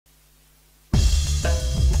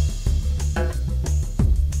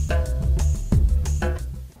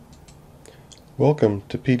Welcome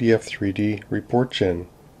to PDF3D ReportGen.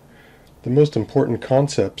 The most important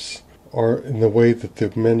concepts are in the way that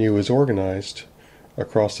the menu is organized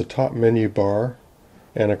across the top menu bar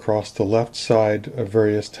and across the left side of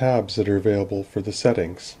various tabs that are available for the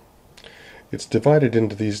settings. It's divided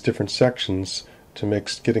into these different sections to make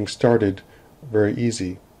getting started very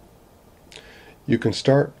easy. You can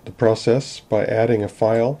start the process by adding a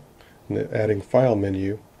file in the Adding File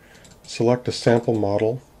menu. Select a sample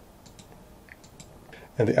model,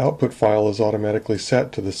 and the output file is automatically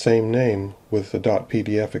set to the same name with the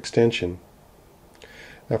 .pdf extension.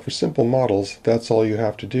 Now for simple models, that's all you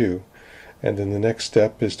have to do, and then the next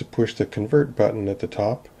step is to push the Convert button at the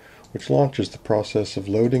top, which launches the process of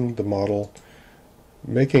loading the model,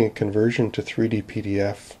 making a conversion to 3D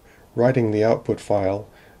PDF, writing the output file,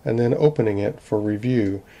 and then opening it for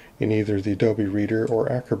review in either the Adobe Reader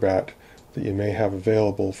or Acrobat that you may have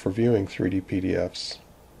available for viewing 3D PDFs.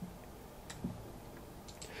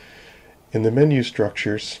 In the menu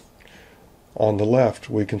structures, on the left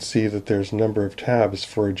we can see that there's a number of tabs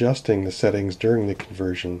for adjusting the settings during the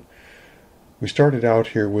conversion. We started out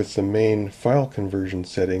here with the main file conversion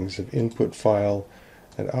settings of input file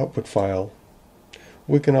and output file.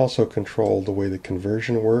 We can also control the way the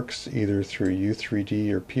conversion works, either through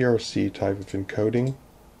U3D or PRC type of encoding.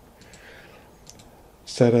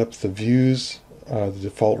 Set up the views, the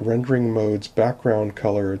default rendering modes, background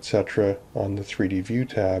color, etc. on the 3D View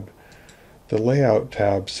tab. The Layout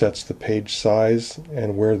tab sets the page size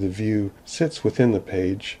and where the view sits within the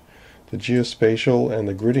page. The Geospatial and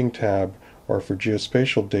the Gridding tab are for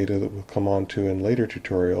geospatial data that we'll come on to in later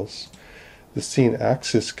tutorials. The Scene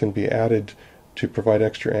Axis can be added to provide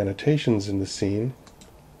extra annotations in the scene.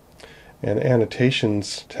 And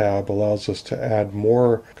Annotations tab allows us to add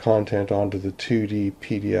more content onto the 2D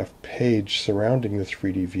PDF page surrounding the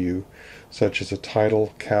 3D view, such as a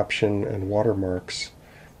title, caption, and watermarks.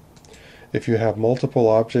 If you have multiple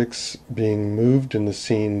objects being moved in the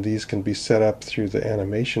scene, these can be set up through the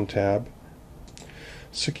Animation tab.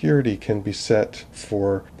 Security can be set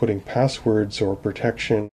for putting passwords or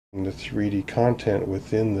protection in the 3D content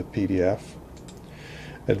within the PDF.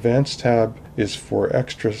 Advanced tab is for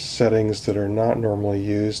extra settings that are not normally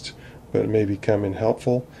used but may become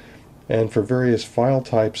helpful. And for various file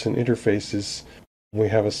types and interfaces, we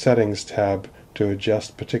have a Settings tab to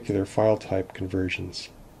adjust particular file type conversions.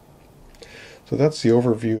 So that's the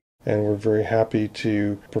overview, and we're very happy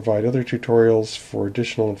to provide other tutorials for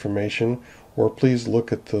additional information, or please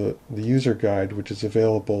look at the user guide, which is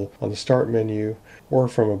available on the Start menu or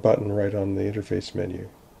from a button right on the interface menu.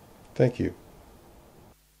 Thank you.